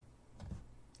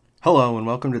Hello and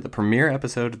welcome to the premiere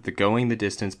episode of the Going the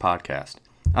Distance podcast.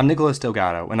 I'm Nicholas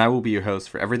Delgado and I will be your host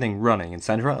for everything running in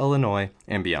Central Illinois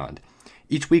and beyond.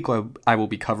 Each week I will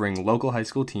be covering local high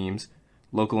school teams,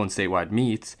 local and statewide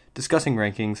meets, discussing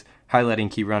rankings, highlighting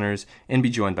key runners, and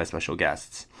be joined by special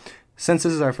guests. Since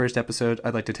this is our first episode,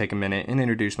 I'd like to take a minute and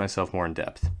introduce myself more in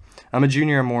depth. I'm a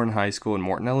junior at Morton High School in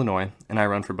Morton, Illinois, and I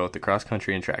run for both the cross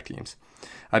country and track teams.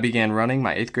 I began running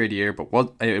my 8th grade year, but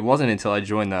it wasn't until I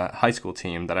joined the high school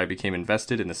team that I became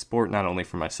invested in the sport not only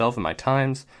for myself and my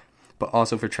times, but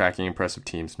also for tracking impressive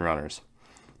teams and runners.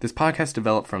 This podcast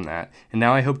developed from that, and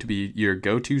now I hope to be your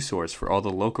go-to source for all the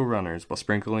local runners while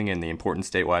sprinkling in the important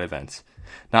statewide events.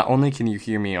 Not only can you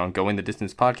hear me on Going the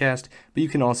Distance podcast, but you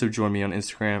can also join me on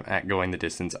Instagram at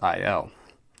GoingTheDistanceIL.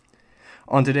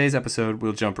 On today's episode,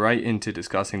 we'll jump right into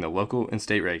discussing the local and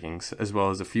state rankings, as well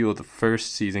as a few of the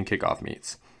first season kickoff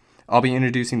meets. I'll be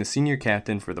introducing the senior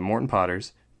captain for the Morton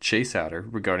Potters, Chase Sauder,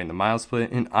 regarding the Milesplit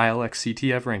and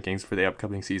ILXCTF rankings for the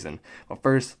upcoming season. But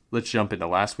first, let's jump into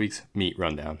last week's meet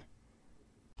rundown.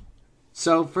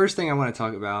 So, first thing I want to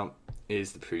talk about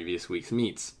is the previous week's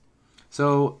meets.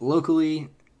 So, locally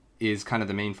is kind of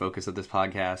the main focus of this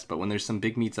podcast, but when there's some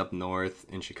big meets up north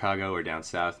in Chicago or down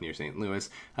south near St. Louis,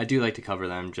 I do like to cover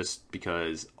them just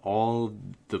because all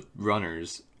the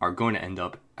runners are going to end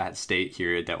up at state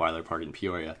here at Detweiler Park in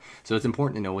Peoria. So it's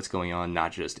important to know what's going on,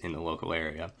 not just in the local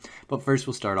area. But first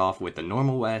we'll start off with the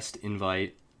Normal West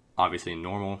invite, obviously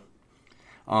normal.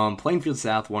 Plainfield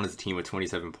South won as a team with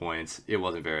 27 points. It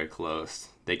wasn't very close.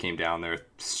 They came down, they're a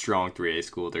strong 3A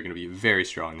school. They're going to be very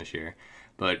strong this year.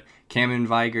 But Cameron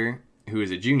Viger, who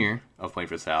is a junior of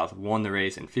Plainfield South, won the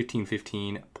race in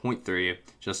 15:15.3,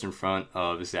 just in front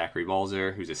of Zachary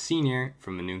Balzer, who's a senior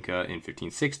from Minooka in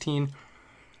 15:16.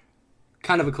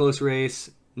 Kind of a close race,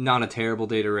 not a terrible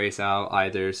day to race out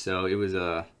either, so it was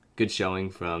a good showing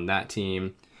from that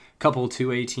team. Couple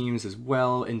 2A teams as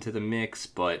well into the mix,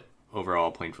 but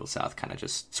overall Plainfield South kind of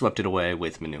just swept it away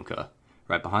with Minooka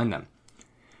right behind them.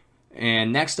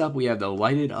 And next up, we have the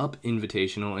Lighted Up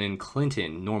Invitational in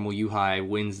Clinton. Normal U-High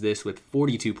wins this with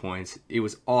 42 points. It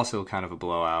was also kind of a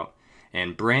blowout.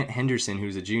 And Brant Henderson,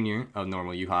 who's a junior of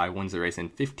Normal U-High, wins the race in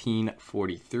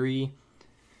 15:43.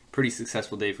 Pretty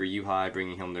successful day for U-High,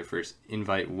 bringing home their first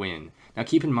invite win. Now,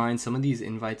 keep in mind, some of these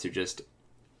invites are just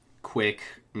quick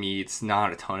meets,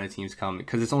 not a ton of teams come,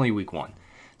 because it's only week one.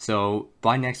 So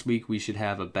by next week, we should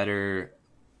have a better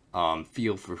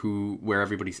feel for where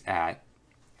everybody's at.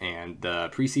 And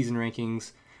the preseason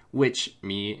rankings, which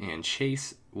me and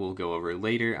Chase will go over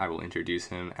later. I will introduce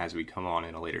him as we come on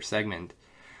in a later segment.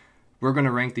 We're going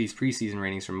to rank these preseason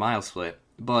ratings from Milesplit,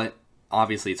 but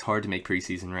obviously it's hard to make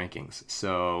preseason rankings.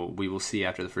 So we will see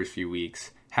after the first few weeks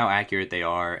how accurate they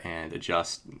are and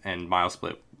adjust, and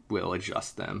Milesplit will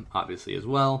adjust them, obviously, as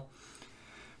well.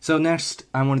 So next,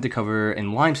 I wanted to cover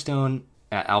in Limestone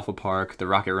at Alpha Park, the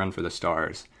Rocket Run for the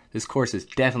Stars. This course is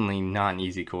definitely not an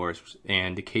easy course,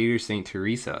 and Decatur St.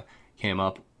 Teresa came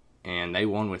up, and they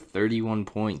won with 31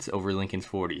 points over Lincoln's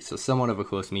 40, so somewhat of a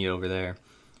close meet over there.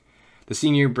 The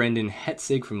senior Brendan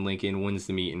Hetzig from Lincoln wins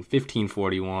the meet in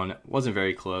 15:41, wasn't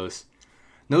very close.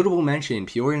 Notable mention,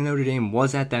 Peoria Notre Dame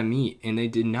was at that meet, and they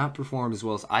did not perform as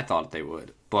well as I thought they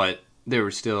would, but it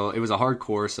was a hard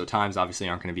course, so times obviously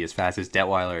aren't going to be as fast as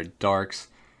Detweiler or Darks,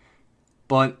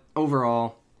 but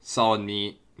overall, solid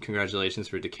meet. Congratulations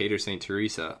for Decatur St.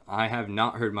 Teresa. I have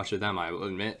not heard much of them, I will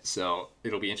admit, so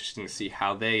it'll be interesting to see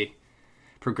how they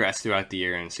progress throughout the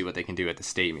year and see what they can do at the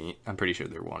state meet. I'm pretty sure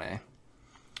they're 1A.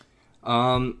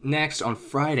 Next, on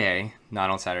Friday, not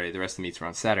on Saturday, the rest of the meets were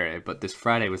on Saturday, but this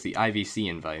Friday was the IVC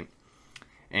invite,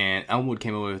 and Elmwood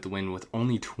came away with the win with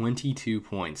only 22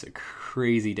 points, a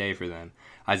crazy day for them.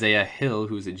 Isaiah Hill,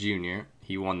 who's a junior,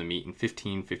 he won the meet in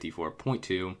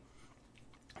 15:54.2,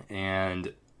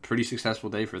 and pretty successful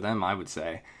day for them, I would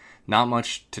say. Not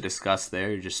much to discuss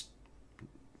there, they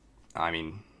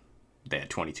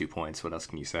had 22 points, what else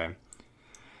can you say?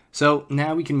 So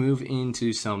now we can move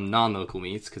into some non-local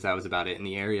meets, because that was about it in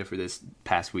the area for this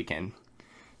past weekend.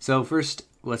 So first,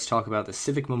 let's talk about the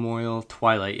Civic Memorial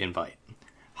Twilight Invite.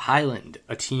 Highland,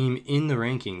 a team in the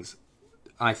rankings.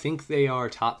 I think they are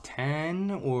top 10,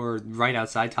 or right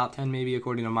outside top 10 maybe,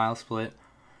 according to Milesplit.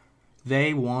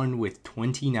 They won with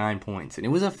 29 points, and it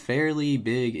was a fairly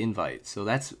big invite, so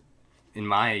that's, in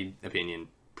my opinion,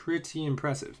 pretty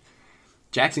impressive.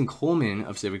 Jackson Coleman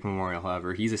of Civic Memorial,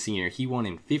 however, he's a senior. He won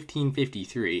in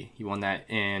 15:53. He won that,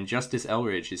 and Justice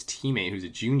Elridge, his teammate, who's a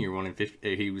junior,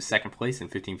 he was second place in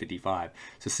 15:55.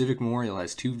 So Civic Memorial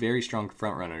has two very strong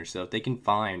front runners. So if they can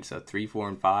find 3, 4,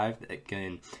 and 5 that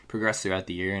can progress throughout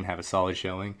the year and have a solid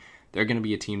showing, they're going to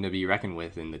be a team to be reckoned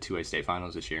with in the 2A state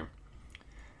finals this year.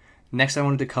 Next, I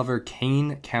wanted to cover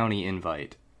Kane County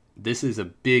Invite. This is a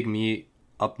big meet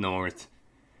up north.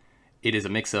 It is a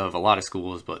mix of a lot of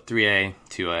schools, but 3A,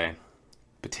 2A.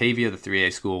 Batavia, the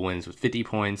 3A school, wins with 50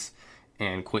 points,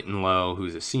 and Quentin Lowe,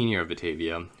 who's a senior of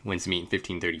Batavia, wins the meet in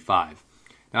 15:35.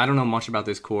 Now, I don't know much about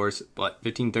this course, but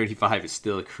 15:35 is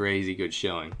still a crazy good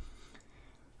showing.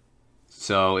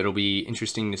 So it'll be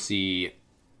interesting to see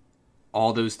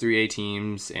all those 3A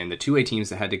teams and the 2A teams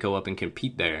that had to go up and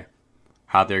compete there,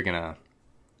 how they're going to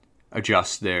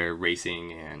adjust their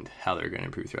racing and how they're going to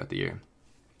improve throughout the year.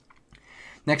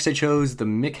 Next, I chose the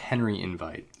McHenry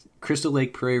Invite. Crystal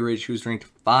Lake Prairie Ridge, who's ranked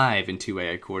 5 in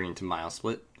 2A according to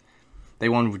Milesplit. They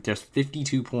won with just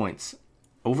 52 points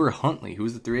over Huntley,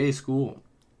 who's the 3A school.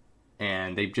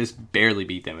 And they just barely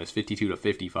beat them. It was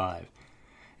 52-55.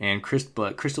 And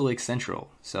Crystal Lake Central.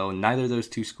 So neither of those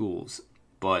two schools.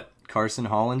 But Carson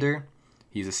Hollander,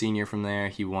 he's a senior from there.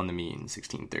 He won the meet in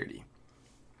 16:30.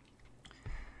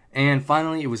 And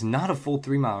finally, it was not a full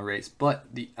 3-mile race, but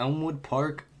the Elmwood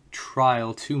Park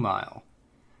Trial 2-mile.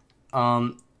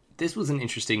 This was an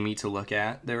interesting meet to look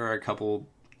at. There are a couple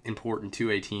important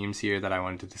 2A teams here that I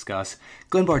wanted to discuss.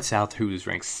 Glenbard South, who's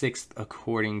ranked 6th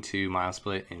according to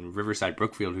Milesplit, and Riverside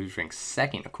Brookfield, who's ranked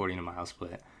 2nd according to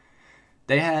Milesplit.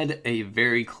 They had a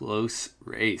very close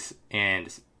race,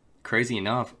 and crazy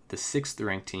enough, the 6th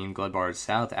ranked team, Glenbard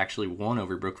South, actually won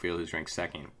over Brookfield, who's ranked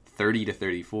 2nd,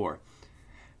 30-34.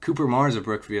 Cooper Mars of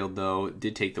Brookfield, though,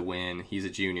 did take the win. He's a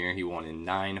junior. He won in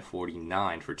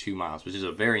 9:49 for 2 miles, which is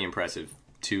a very impressive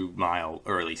 2-mile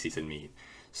early season meet.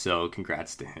 So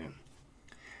congrats to him.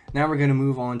 Now we're going to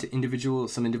move on to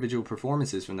some individual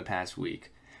performances from the past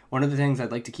week. One of the things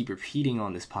I'd like to keep repeating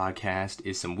on this podcast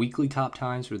is some weekly top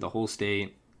times for the whole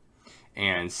state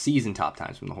and season top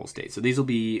times from the whole state. So these will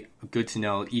be good to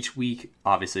know each week.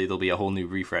 Obviously, there'll be a whole new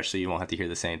refresh, so you won't have to hear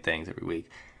the same things every week.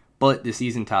 But the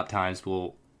season top times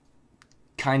will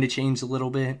kind of change a little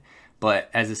bit.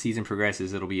 But as the season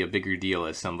progresses, it'll be a bigger deal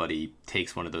as somebody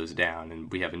takes one of those down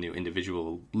and we have a new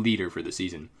individual leader for the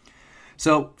season.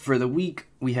 So for the week,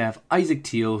 we have Isaac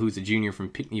Teal, who's a junior from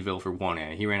Pinckneyville for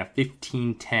 1A. He ran a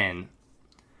 15:10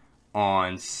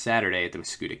 on Saturday at the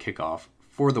Mascoutah Kickoff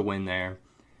for the win there.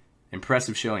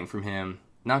 Impressive showing from him.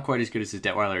 Not quite as good as his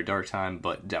Detweiler Dark time,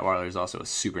 but Detweiler is also a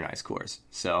super nice course.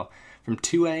 So from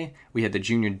 2A, we had the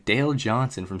junior Dale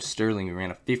Johnson from Sterling, who ran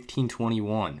a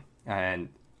 15:21 and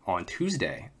on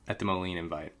Tuesday at the Moline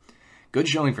Invite. Good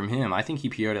showing from him. I think he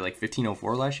PR'd at like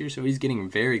 15:04 last year, so he's getting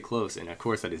very close. And of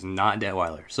course, that is not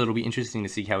Detweiler. So it'll be interesting to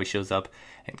see how he shows up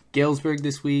at Galesburg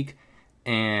this week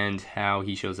and how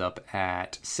he shows up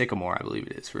at Sycamore, I believe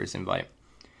it is, for his invite.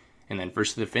 And then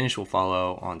first to the finish will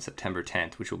follow on September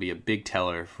 10th, which will be a big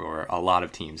teller for a lot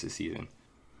of teams this season.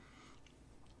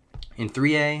 In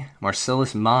 3A,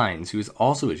 Marcellus Mines, who is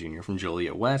also a junior from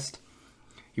Joliet West,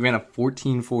 he ran a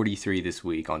 14:43 this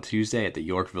week on Tuesday at the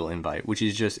Yorkville Invite, which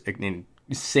is just an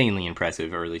insanely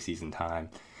impressive early season time.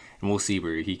 And we'll see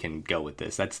where he can go with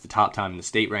this. That's the top time in the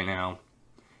state right now.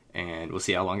 And we'll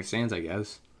see how long it stands, I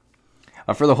guess.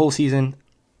 For the whole season,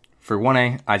 for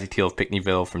 1A, Isaac Teal of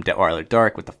Pinckneyville from Detweiler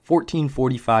Dark with the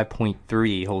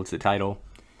 14:45.3 holds the title.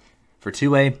 For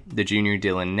 2A, the junior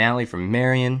Dylan Nally from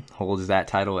Marion holds that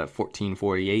title at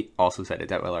 14:48, also set at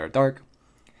Detweiler Dark.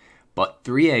 But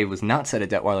 3A was not set at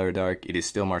Detweiler Dark. It is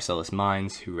still Marcellus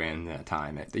Mines who ran that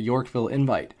time at the Yorkville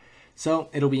Invite. So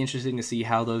it'll be interesting to see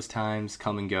how those times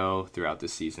come and go throughout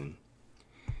this season.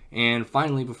 And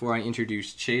finally, before I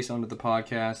introduce Chase onto the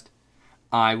podcast,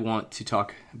 I want to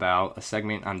talk about a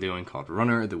segment I'm doing called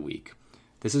Runner of the Week.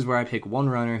 This is where I pick one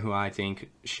runner who I think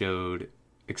showed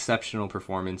exceptional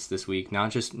performance this week,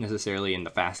 not just necessarily in the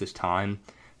fastest time,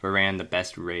 but ran the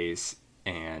best race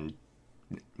and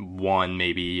won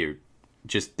or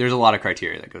just there's a lot of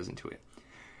criteria that goes into it.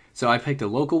 So I picked a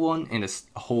local one and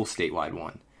a whole statewide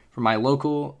one. For my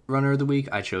local runner of the week,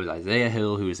 I chose Isaiah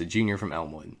Hill, who is a junior from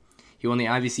Elmwood. He won the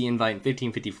IVC invite in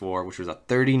 15:54, which was a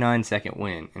 39-second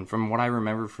win. And from what I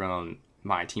remember from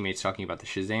my teammates talking about the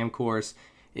Shazam course,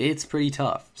 it's pretty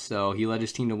tough. So he led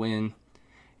his team to win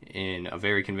in a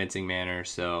very convincing manner.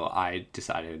 So I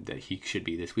decided that he should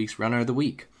be this week's runner of the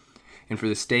week. And for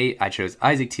the state, I chose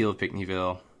Isaac Teal of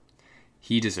Pinckneyville.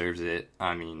 He deserves it.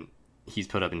 I mean, he's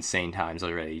put up insane times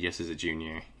already just as a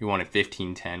junior. He won at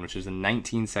 15:10, which was a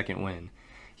 19-second win.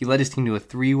 He led his team to a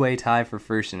 3-way tie for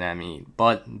first in that meet,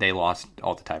 but they lost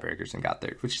all the tiebreakers and got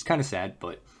third, which is kind of sad,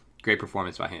 but great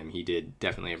performance by him. He did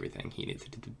definitely everything he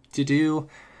needed to do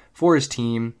for his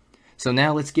team. So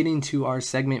now let's get into our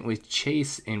segment with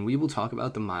Chase, and we will talk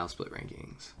about the Milesplit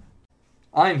rankings.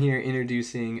 I'm here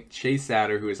introducing Chase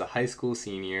Sauder, who is a high school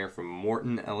senior from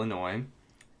Morton, Illinois.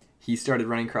 He started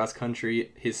running cross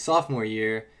country his sophomore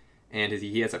year, and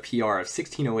he has a PR of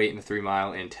 16:08 in the 3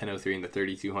 mile and 10:03 in the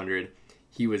 3200.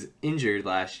 He was injured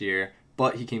last year,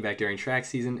 but he came back during track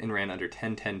season and ran under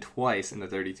 10:10 twice in the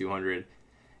 3200.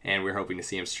 And we're hoping to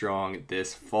see him strong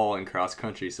this fall in cross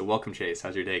country. So welcome, Chase.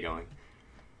 How's your day going?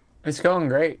 It's going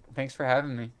great. Thanks for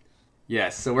having me.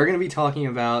 Yes, so we're going to be talking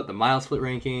about the Milesplit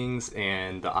rankings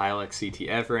and the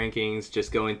ILXCTF rankings,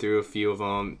 just going through a few of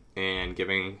them and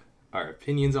giving our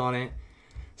opinions on it.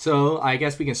 So I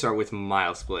guess we can start with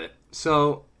Milesplit.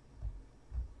 So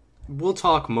we'll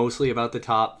talk mostly about the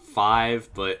top 5,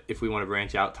 but if we want to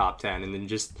branch out, top 10, and then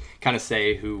just kind of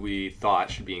say who we thought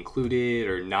should be included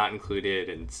or not included,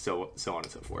 and so on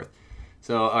and so forth.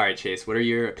 So, all right, Chase, what are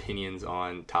your opinions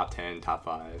on top 10, top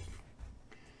 5?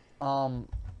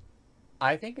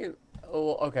 I think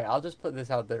okay, I'll just put this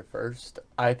out there first.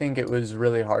 I think it was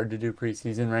really hard to do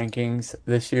preseason rankings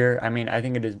this year. I mean, I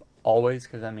think it is always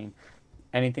because, I mean,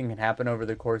 anything can happen over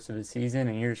the course of a season,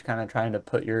 and you're just kind of trying to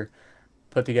put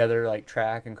together like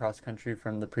track and cross country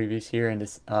from the previous year into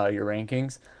your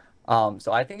rankings.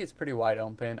 So I think it's pretty wide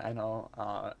open. I know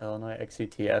Illinois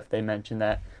XCTF, they mentioned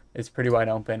that it's pretty wide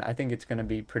open. I think it's going to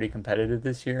be pretty competitive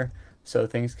this year, so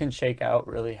things can shake out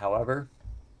really however.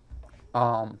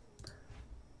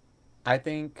 I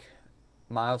think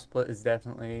Milesplit is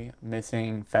definitely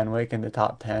missing Fenwick in the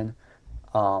top 10.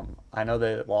 I know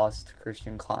they lost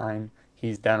Christian Klein.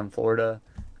 He's down in Florida,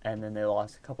 and then they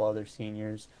lost a couple other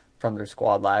seniors from their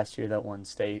squad last year that won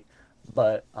state.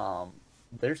 But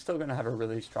they're still going to have a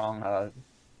really strong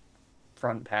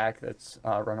front pack that's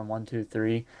running 1, 2,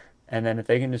 3. And then if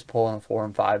they can just pull in a 4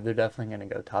 and 5, they're definitely going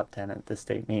to go top 10 at the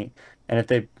state meet. And if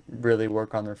they really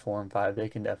work on their 4 and 5, they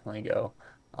can definitely go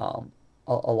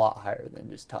a lot higher than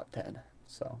just top 10.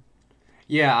 So,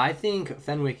 yeah, I think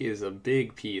Fenwick is a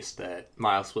big piece that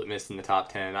Milesplit missed in the top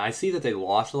 10. I see that they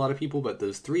lost a lot of people, but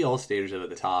those 3 All-Staters at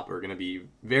the top are going to be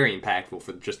very impactful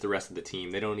for just the rest of the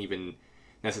team. They don't even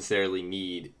necessarily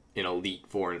need an elite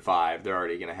 4 and 5. They're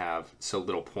already going to have so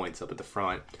little points up at the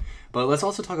front. But let's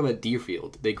also talk about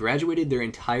Deerfield. They graduated their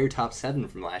entire top 7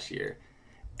 from last year,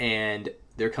 and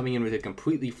they're coming in with a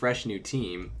completely fresh new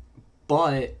team,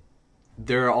 but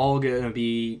they're all going to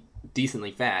be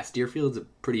decently fast. Deerfield's a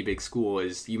pretty big school,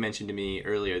 as you mentioned to me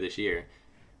earlier this year.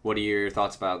 What are your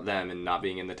thoughts about them and not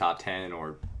being in the top 10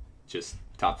 or just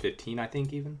top 15, I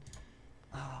think, even?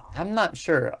 I'm not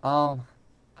sure. I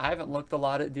haven't looked a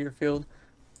lot at Deerfield.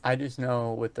 I just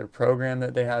know with their program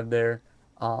that they have there,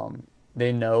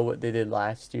 they know what they did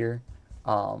last year.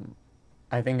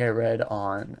 I think I read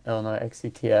on Illinois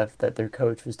XCTF that their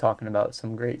coach was talking about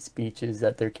some great speeches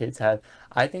that their kids had.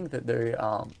 I think that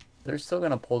they're still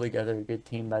going to pull together a good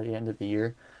team by the end of the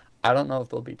year. I don't know if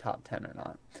they'll be top 10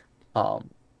 or not.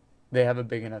 They have a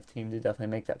big enough team to definitely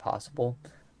make that possible.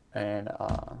 And,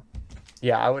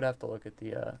 yeah, I would have to look at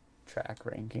the track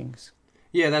rankings.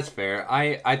 Yeah, that's fair.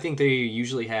 I think they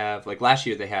usually have, like last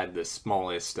year they had the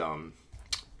smallest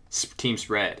team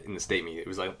spread in the state meet. It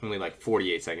was like only like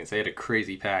 48 seconds. They had a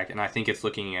crazy pack, and I think it's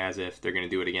looking as if they're going to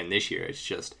do it again this year. It's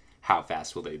just how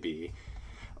fast will they be?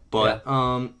 But, Yeah.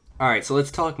 all right, so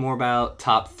let's talk more about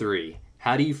top 3.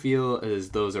 How do you feel as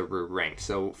those are ranked?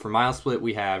 So for Milesplit,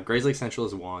 we have Grays Lake Central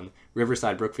is 1,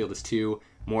 Riverside Brookfield is 2,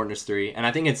 Morton is 3, and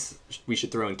I think we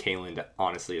should throw in Kayland,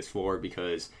 honestly, as 4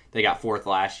 because they got 4th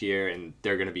last year, and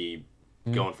they're going to be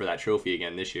going for that trophy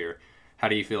again this year. How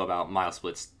do you feel about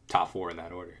Milesplit's top 4 in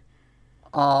that order?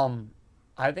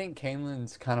 I think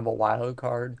Kanelin's kind of a wild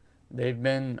card. They've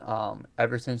been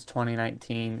ever since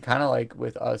 2019, kind of like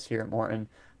with us here at Morton.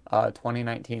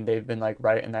 2019, they've been like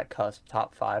right in that cusp,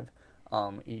 top 5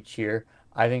 each year.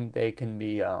 I think they can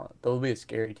be they'll be a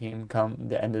scary team come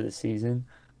the end of the season.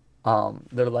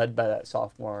 They're led by that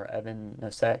sophomore Evan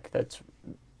Nosek. That's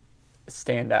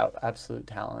standout, absolute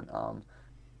talent.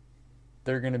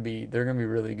 They're gonna be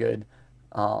really good.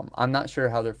 I'm not sure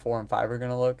how their 4 and 5 are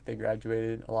gonna look. They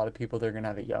graduated a lot of people. They're gonna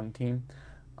have a young team.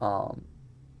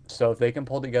 So if they can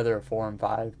pull together a 4 and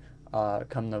 5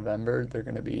 come November, they're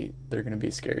gonna be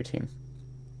a scary team.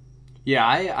 Yeah,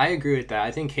 I agree with that.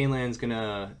 I think Kayland's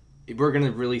we're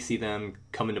gonna really see them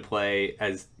come into play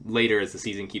as later as the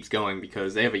season keeps going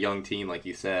because they have a young team, like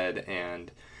you said,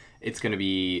 and it's gonna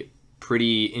be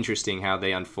pretty interesting how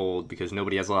they unfold because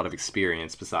nobody has a lot of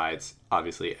experience besides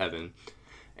obviously Evan,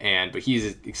 but he's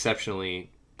an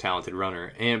exceptionally talented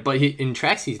runner. But in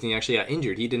track season he actually got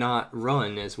injured. He did not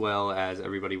run as well as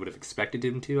everybody would have expected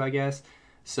him to, I guess.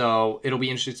 So it'll be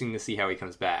interesting to see how he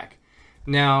comes back.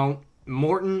 Now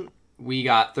Morton, we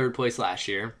got 3rd place last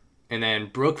year. And then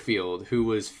Brookfield, who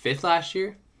was 5th last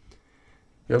year.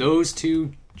 Yep. Those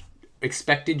 2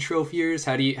 expected trophiers,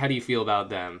 how do you feel about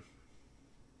them?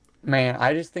 Man,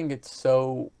 I just think it's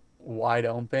so wide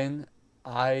open.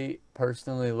 I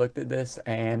personally looked at this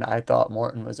and I thought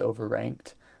Morton was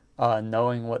overranked,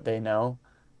 knowing what they know.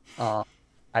 Uh,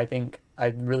 I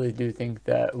really do think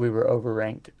that we were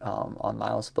overranked on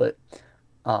mile split.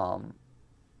 Um,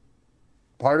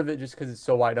 Part of it just because it's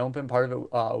so wide open. Part of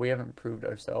it, we haven't proved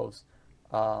ourselves.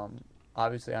 Um,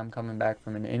 Obviously, I'm coming back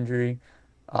from an injury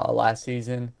last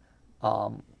season.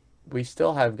 Um, we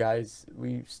still have guys.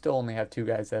 We still only have two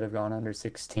guys that have gone under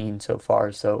 16 so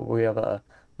far. So we have a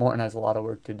Morton has a lot of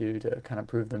work to do to kind of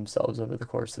prove themselves over the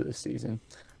course of the season.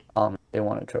 They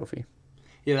want a trophy.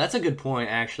 Yeah, that's a good point,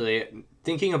 actually.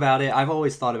 Thinking about it, I've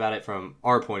always thought about it from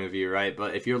our point of view, right?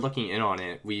 But if you're looking in on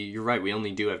it, you're right, we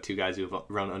only do have two guys who have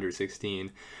run under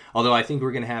 16. Although I think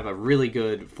we're going to have a really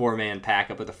good four-man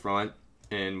pack up at the front,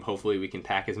 and hopefully we can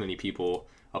pack as many people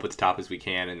up at the top as we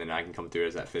can, and then I can come through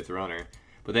as that fifth runner.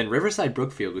 But then Riverside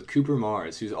Brookfield with Cooper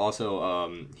Mars, who's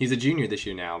also, he's a junior this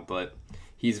year now, but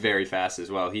he's very fast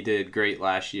as well. He did great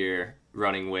last year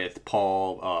running with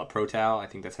Paul Protow, I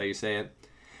think that's how you say it.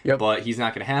 Yep. But he's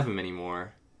not going to have him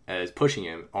anymore as pushing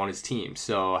him on his team.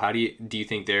 So how do you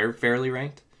think they're fairly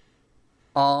ranked?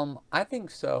 I think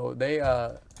so. They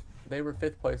were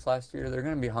fifth place last year. They're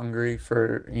gonna be hungry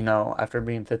for, after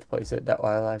being fifth place at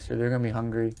Detweiler last year, they're gonna be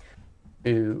hungry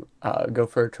to go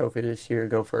for a trophy this year,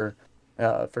 go for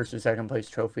first or second place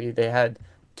trophy. They had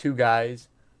two guys,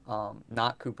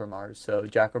 not Cooper Mars, so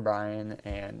Jack O'Brien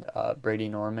and Brady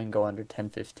Norman go under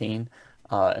 10:15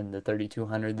 in the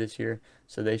 3200 this year.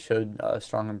 So they showed a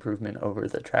strong improvement over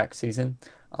the track season.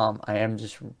 I am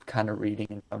just kind of reading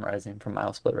and summarizing from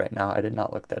Milesplit right now. I did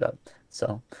not look that up.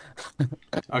 So,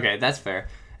 Okay, that's fair.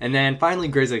 And then finally,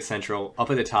 Grizzly Central up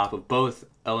at the top of both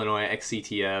Illinois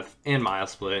XCTF and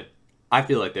Milesplit. I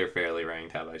feel like they're fairly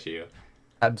ranked. How about you?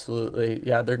 absolutely.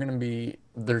 Yeah,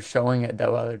 their showing at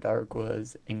Detweiler Dark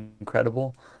was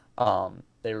incredible.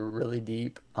 They were really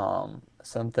deep.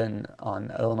 Something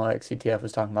on Illinois XCTF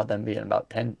was talking about them being about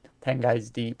 10 guys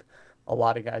deep, a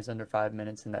lot of guys under 5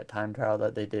 minutes in that time trial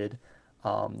that they did.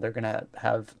 They're going to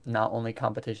have not only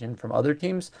competition from other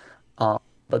teams, um,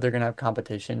 but they're going to have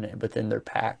competition within their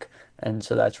pack. And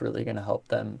so that's really going to help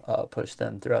them push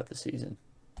them throughout the season.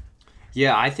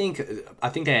 Yeah, I think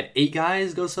they had 8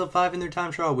 guys go sub 5 in their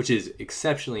time trial, which is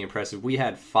exceptionally impressive. We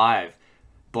had 5,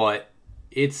 but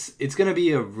it's going to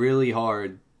be a really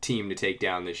hard team to take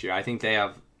down this year. I think they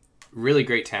have really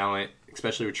great talent,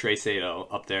 especially with Trey Sato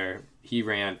up there. He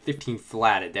ran 15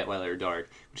 flat at Detweiler Dark,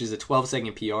 which is a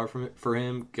 12-second PR for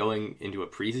him going into a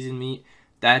preseason meet.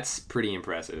 That's pretty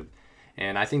impressive,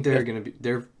 and I think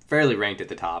they're fairly ranked at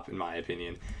the top in my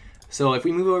opinion. So if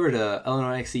we move over to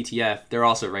Illinois XCTF, they're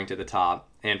also ranked at the top,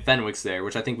 and Fenwick's there,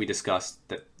 which I think we discussed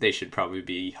that they should probably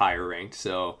be higher ranked.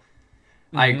 So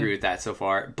I agree with that so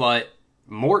far. But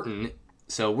Morton,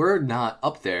 so we're not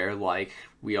up there like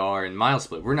we are in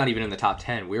Milesplit. We're not even in the top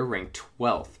 10. We're ranked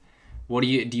 12th. What do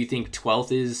you think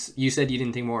 12th is? You said you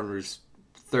didn't think Morton was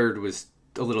third was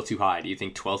a little too high. Do you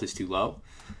think 12th is too low?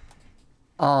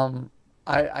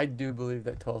 I do believe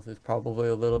that 12th is probably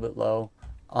a little bit low.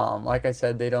 Like I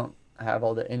said, they don't have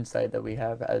all the insight that we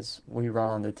have as we run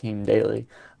on the team daily.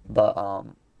 But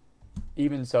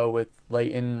even so, with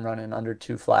Leighton running under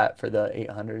 2 flat for the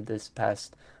 800 this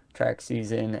past track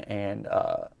season, and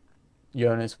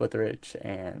Jonas Witherich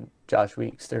and Josh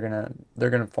Weeks, they're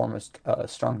gonna form a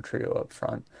strong trio up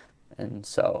front, and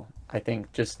so I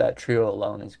think just that trio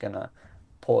alone is gonna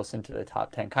pull us into the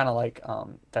top 10. Kind of like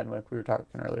Fenwick we were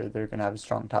talking earlier, they're gonna have a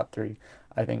strong top three.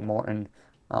 I think Morton,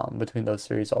 between those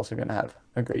three, is also gonna have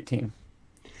a great team.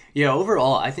 Yeah,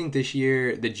 overall, I think this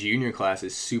year the junior class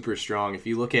is super strong. If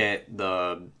you look at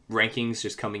the rankings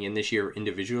just coming in this year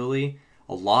individually,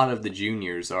 a lot of the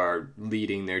juniors are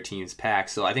leading their team's pack.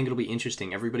 So I think it'll be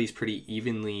interesting. Everybody's pretty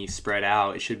evenly spread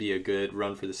out. It should be a good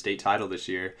run for the state title this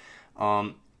year.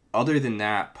 Other than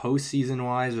that, postseason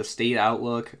wise, with state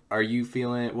outlook, what are you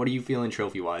feeling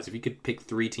trophy wise? If you could pick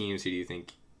 3 teams, who do you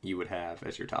think you would have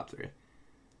as your top 3?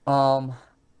 Um,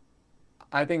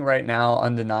 I think right now,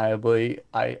 undeniably,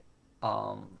 I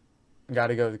um got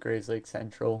to go with Grays Lake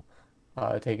Central,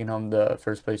 taking home the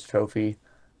first place trophy.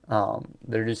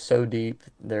 They're just so deep.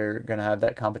 They're gonna have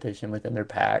that competition within their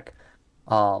pack.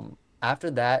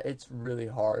 After that, it's really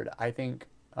hard. I think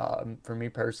for me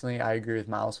personally, I agree with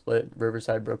Milesplit.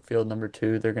 Riverside Brookfield number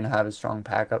 2. They're gonna have a strong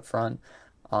pack up front.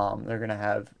 They're gonna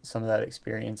have some of that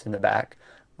experience in the back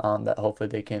that hopefully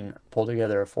they can pull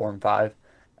together a 4 and 5.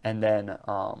 And then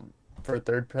for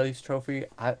third place trophy,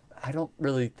 I don't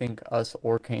really think us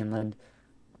or Caneland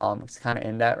is kind of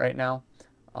in that right now.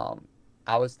 Um,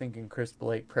 I was thinking Crystal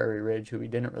Lake, Prairie Ridge, who we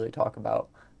didn't really talk about.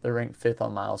 They're ranked 5th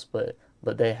on Milesplit.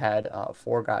 but they had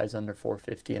 4 guys under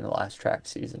 450 in the last track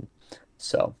season.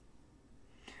 So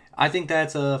I think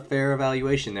that's a fair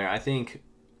evaluation there. I think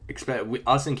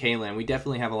us in K-Land, we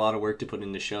definitely have a lot of work to put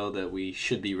in to show that we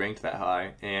should be ranked that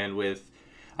high. And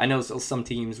I know some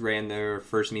teams ran their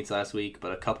first meets last week,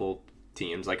 but a couple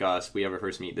teams like us, we have our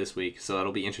first meet this week. So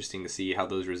it'll be interesting to see how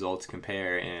those results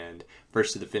compare. And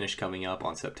first to the finish coming up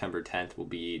on September 10th will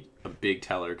be a big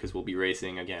teller because we'll be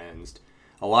racing against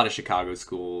a lot of Chicago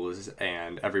schools,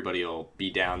 and everybody will be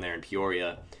down there in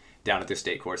Peoria, down at the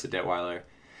state course at Detweiler.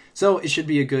 So it should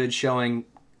be a good showing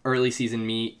early season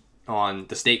meet on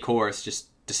the state course just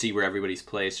to see where everybody's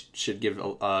placed. Should give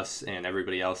us and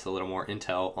everybody else a little more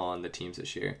intel on the teams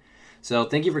this year. So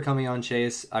thank you for coming on,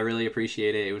 Chase. I really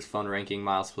appreciate it. It was fun ranking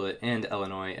Milesplit and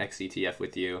Illinois XCTF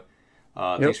with you.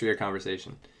 Thanks for your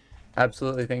conversation.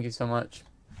 Absolutely. Thank you so much.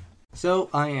 So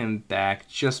I am back,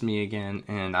 just me again,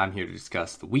 and I'm here to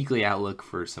discuss the weekly outlook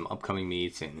for some upcoming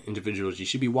meets and individuals you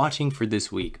should be watching for this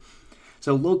week.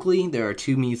 So locally, there are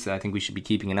 2 meets that I think we should be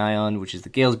keeping an eye on, which is the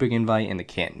Galesburg Invite and the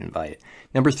Canton Invite.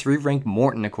 Number 3 ranked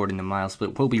Morton, according to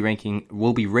Milesplit,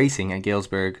 will be racing at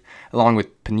Galesburg, along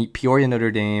with Peoria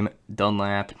Notre Dame,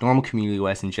 Dunlap, Normal Community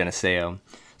West, and Geneseo.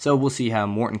 So we'll see how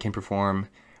Morton can perform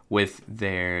with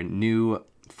their new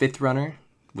 5th runner,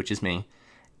 which is me,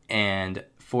 and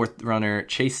 4th runner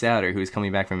Chase Sauder, who is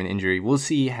coming back from an injury. We'll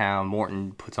see how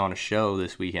Morton puts on a show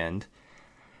this weekend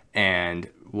and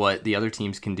what the other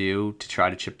teams can do to try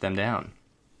to chip them down.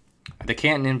 The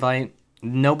Canton Invite,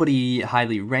 nobody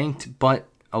highly ranked, but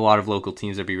a lot of local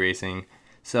teams will be racing,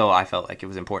 so I felt like it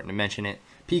was important to mention it.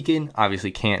 Pekin,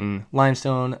 obviously Canton,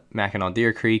 Limestone, Mackinac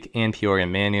Deer Creek, and Peoria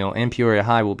Manual, and Peoria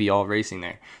High will be all racing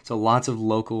there. So lots of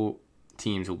local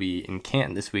teams will be in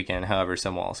Canton this weekend, however,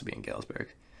 some will also be in Galesburg.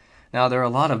 Now, there are a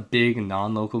lot of big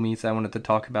non-local meets I wanted to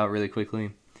talk about really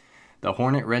quickly. The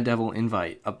Hornet Red Devil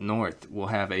Invite up north will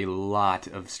have a lot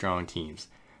of strong teams.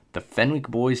 The Fenwick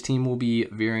boys team will be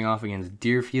veering off against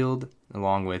Deerfield,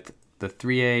 along with the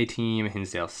 3A team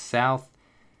Hinsdale South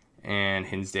and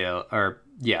Hinsdale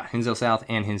South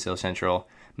and Hinsdale Central.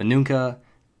 Minooka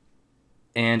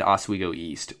and Oswego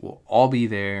East will all be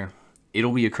there.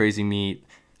 It'll be a crazy meet.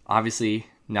 Obviously,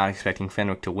 not expecting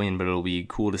Fenwick to win, but it'll be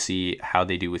cool to see how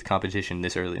they do with competition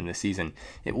this early in the season.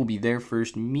 It will be their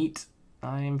first meet,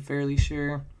 I'm fairly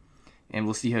sure, and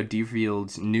we'll see how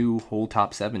Deerfield's new whole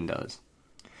top 7 does.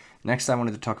 Next, I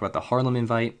wanted to talk about the Harlem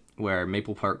Invite, where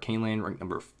Maple Park Caneland, ranked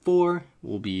number 4,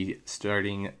 will be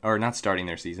not starting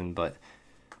their season, but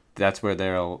that's where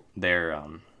their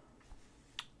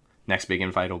next big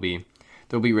invite will be.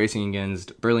 They'll be racing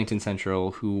against Burlington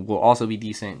Central, who will also be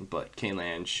decent, but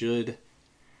Caneland should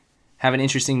have an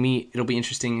interesting meet. It'll be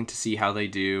interesting to see how they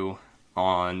do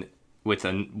with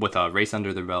a race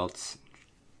under their belts.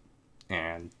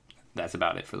 And that's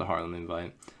about it for the Harlem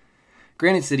Invite.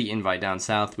 Granite City Invite down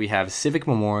south, we have Civic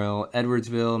Memorial,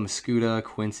 Edwardsville, Mascoutah,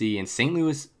 Quincy, and St.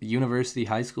 Louis University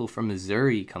High School from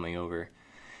Missouri coming over.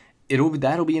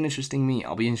 That'll be an interesting meet.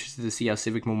 I'll be interested to see how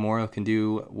Civic Memorial can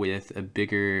do with a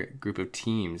bigger group of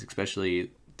teams,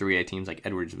 especially 3A teams like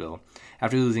Edwardsville.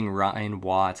 After losing Ryan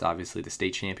Watts, obviously the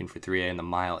state champion for 3A in the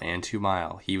mile and 2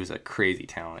 mile, he was a crazy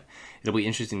talent. It'll be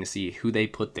interesting to see who they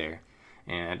put there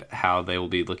and how they will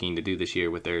be looking to do this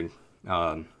year with their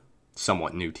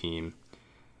somewhat new team.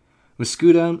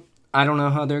 Mascoutah, I don't know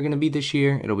how they're going to be this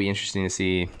year. It'll be interesting to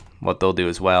see what they'll do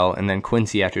as well. And then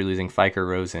Quincy, after losing Fiker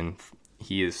Rosen,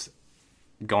 he is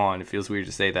gone. It feels weird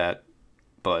to say that,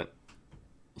 but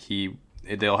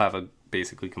they'll have a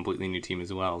basically completely new team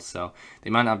as well. So they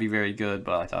might not be very good,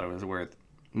 but I thought it was worth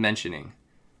mentioning.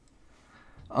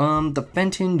 The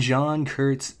Fenton John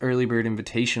Kurtz Early Bird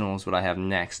Invitational is what I have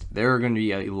next. There are going to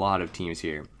be a lot of teams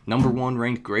here. Number 1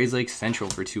 ranked Grayslake Central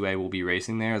for 2A will be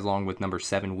racing there, along with number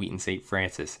 7 Wheaton St.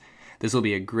 Francis. This will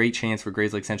be a great chance for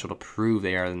Grayslake Central to prove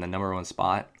they are in the number 1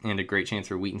 spot, and a great chance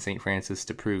for Wheaton St. Francis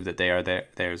to prove that they are there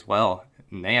as well.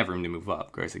 And they have room to move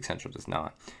up. Grayslake Central does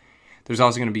not. There's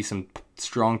also going to be some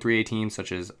strong 3A teams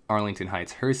such as Arlington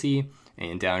Heights Hersey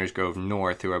and Downers Grove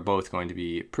North, who are both going to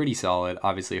be pretty solid.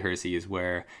 Obviously, Hersey is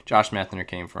where Josh Methner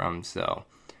came from, so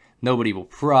nobody will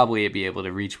probably be able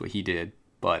to reach what he did,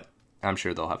 but I'm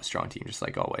sure they'll have a strong team just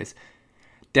like always.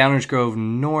 Downers Grove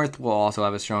North will also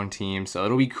have a strong team, so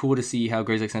it'll be cool to see how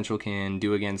Grayslake Central can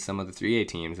do against some of the 3A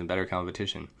teams in better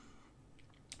competition.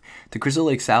 The Crystal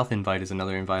Lake South Invite is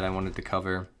another invite I wanted to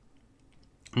cover.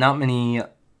 Not many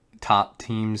top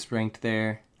teams ranked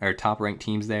there. top ranked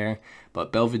teams there,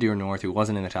 but Belvidere North, who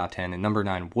wasn't in the top 10, and number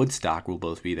 9 Woodstock will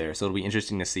both be there. So it'll be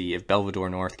interesting to see if Belvidere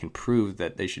North can prove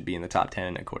that they should be in the top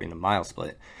 10 according to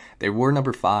Milesplit. They were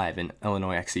number 5 in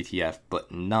Illinois XCTF,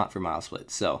 but not for Milesplit.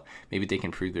 So maybe they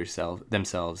can prove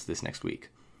themselves this next week.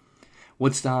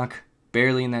 Woodstock,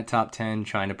 barely in that top 10,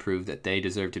 trying to prove that they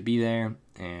deserve to be there,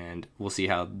 and we'll see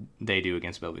how they do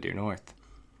against Belvidere North.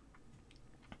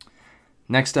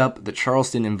 Next up, the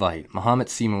Charleston Invite. Muhammad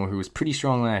Seymour, who was pretty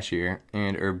strong last year,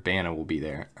 and Urbana will be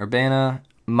there. Urbana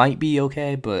might be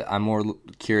okay, but I'm more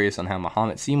curious on how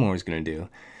Muhammad Seymour is going to do.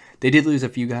 They did lose a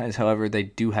few guys, however, they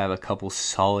do have a couple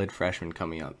solid freshmen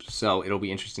coming up. So it'll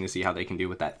be interesting to see how they can do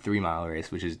with that 3-mile race,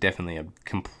 which is definitely a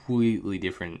completely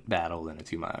different battle than a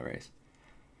 2-mile race.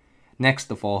 Next,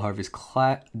 the Fall Harvest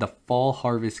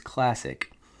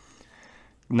Classic.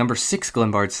 Number 6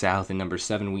 Glenbard South and number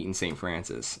 7 Wheaton St.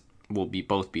 Francis will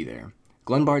both be there.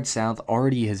 Glenbard South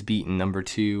already has beaten number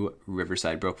 2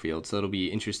 Riverside Brookfield, so it'll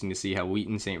be interesting to see how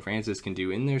Wheaton St. Francis can do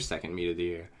in their second meet of the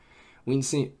year.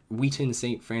 Wheaton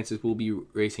St. Francis will be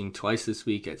racing twice this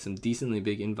week at some decently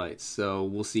big invites, so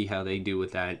we'll see how they do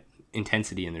with that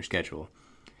intensity in their schedule.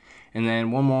 And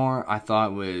then one more I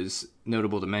thought was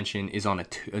notable to mention is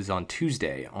on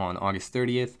Tuesday, on August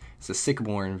 30th. It's a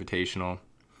Sycamore Invitational.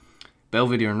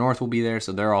 Belvidere North will be there,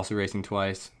 so they're also racing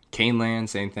twice. Caneland,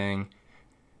 same thing.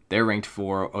 They're ranked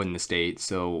 4 in the state,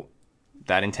 so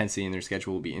that intensity in their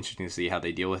schedule will be interesting to see how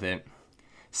they deal with it.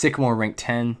 Sycamore ranked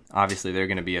 10. Obviously, they're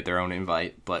going to be at their own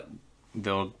invite, but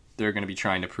they're going to be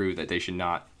trying to prove that they should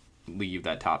not leave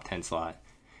that top 10 slot.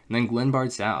 And then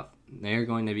Glenbard South. They're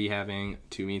going to be having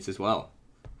 2 meets as well.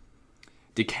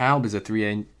 DeKalb is a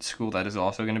 3A school that is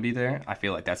also going to be there. I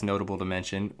feel like that's notable to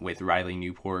mention, with Riley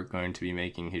Newport going to be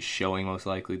making his showing most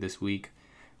likely this week.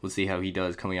 We'll see how he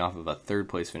does coming off of a 3rd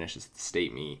place finish at the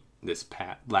state meet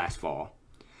last fall.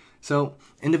 So,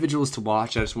 individuals to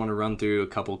watch, I just want to run through a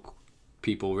couple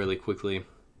people really quickly.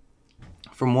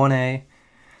 From 1A,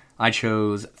 I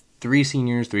chose 3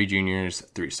 seniors, 3 juniors,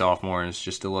 3 sophomores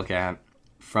just to look at.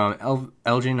 From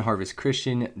Elgin Harvest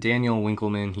Christian, Daniel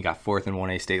Winkleman, he got 4th in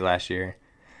 1A state last year.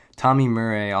 Tommy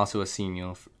Murray, also a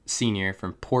senior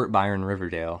from Port Byron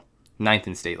Riverdale, 9th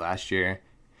in state last year.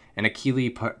 And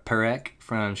Akili Parek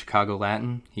from Chicago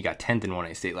Latin, he got 10th in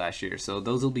 1A state last year. So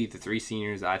those will be the 3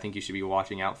 seniors I think you should be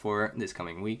watching out for this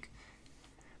coming week.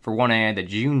 For 1A, the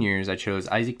juniors, I chose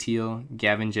Isaac Teal,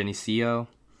 Gavin Geneseo,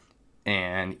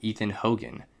 and Ethan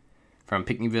Hogan from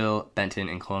Pinckneyville, Benton,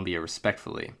 and Columbia,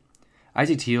 respectively.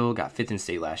 Isaac Teal got 5th in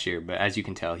state last year, but as you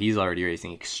can tell, he's already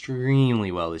racing extremely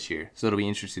well this year. So it'll be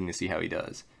interesting to see how he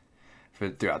does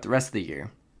throughout the rest of the year.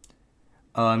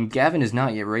 Gavin has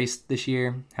not yet raced this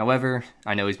year. However,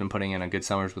 I know he's been putting in a good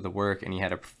summers with the work, and he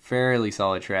had a fairly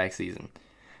solid track season.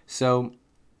 So,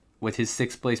 with his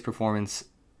 6th place performance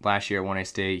last year at 1A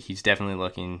State, he's definitely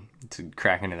looking to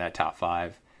crack into that top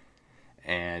 5.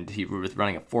 And he was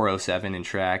running a 4:07 in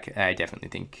track. I definitely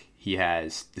think he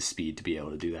has the speed to be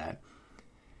able to do that.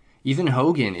 Ethan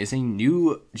Hogan is a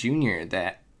new junior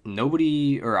that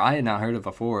I had not heard of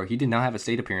before. He did not have a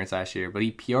state appearance last year, but he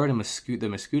PR'd the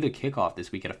Mascoutah Kickoff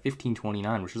this week at a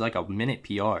 15:29, which was like a minute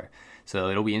PR. So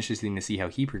it'll be interesting to see how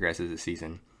he progresses this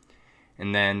season.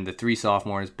 And then the 3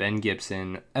 sophomores, Ben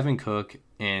Gibson, Evan Cook,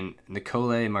 and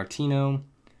Nicole Martino.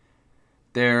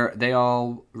 They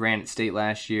all ran at state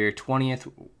last year, 20th,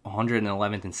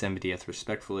 111th, and 70th,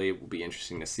 respectively. It will be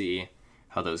interesting to see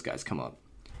how those guys come up.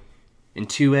 In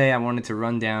 2A, I wanted to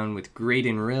run down with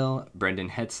Graydon Rill, Brendan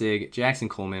Hetzig, Jackson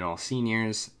Coleman, all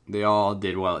seniors. They all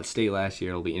did well at state last year.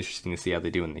 It'll be interesting to see how they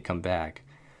do when they come back.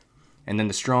 And then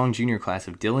the strong junior class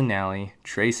of Dylan Nally,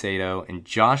 Trey Sato, and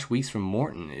Josh Weeks from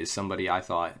Morton is somebody I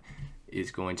thought is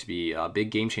going to be a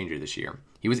big game changer this year.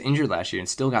 He was injured last year and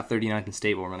still got 39th in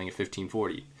state while running a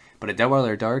 15:40. But at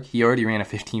Delaware Dark, he already ran a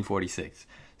 15:46.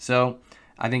 So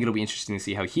I think it'll be interesting to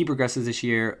see how he progresses this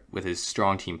year with his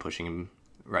strong team pushing him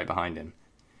right behind him.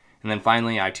 And then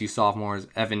finally, I have 2 sophomores,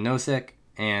 Evan Nosek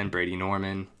and Brady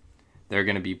Norman. They're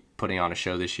going to be putting on a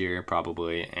show this year,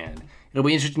 probably, and it'll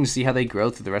be interesting to see how they grow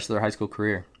through the rest of their high school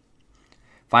career.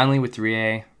 Finally, with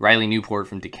 3A, Riley Newport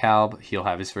from DeKalb. He'll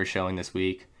have his first showing this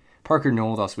week. Parker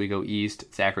Knoll, Oswego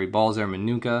East, Zachary Balzer,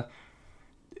 Manuka.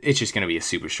 It's just going to be a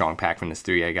super strong pack from this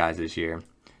 3A guys this year.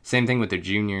 Same thing with their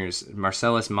juniors.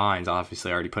 Marcellus Mines,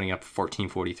 obviously, already putting up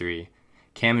 14:43.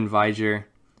 Cameron Viger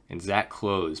and Zach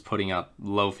Close putting up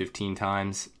low 15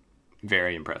 times.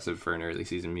 Very impressive for an early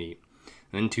season meet.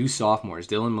 And then 2 sophomores,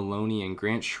 Dylan Maloney and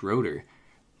Grant Schroeder.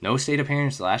 No state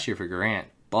appearance last year for Grant,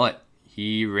 but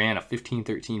he ran a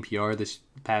 15:13 PR this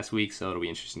past week, so it'll be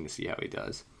interesting to see how he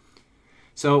does.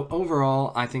 So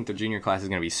overall, I think the junior class is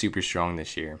going to be super strong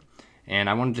this year. And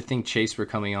I wanted to thank Chase for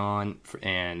coming on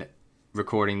and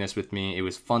recording this with me. It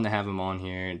was fun to have him on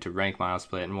here to rank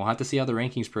Milesplit, and we'll have to see how the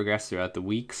rankings progress throughout the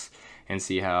weeks and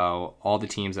see how all the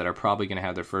teams that are probably going to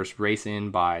have their first race in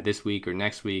by this week or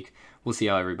next week, we'll see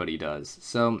how everybody does.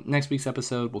 So next week's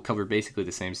episode, we'll cover basically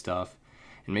the same stuff.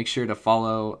 And make sure to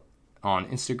follow on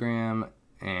Instagram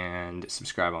and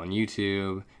subscribe on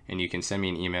YouTube, and you can send me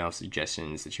an email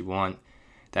suggestions that you want.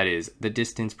 That is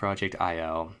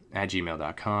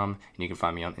thedistanceprojectil@gmail.com, and you can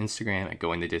find me on Instagram at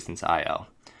goingthedistanceil.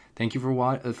 Thank you for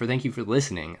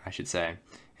listening, I should say,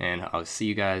 and I'll see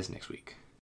you guys next week.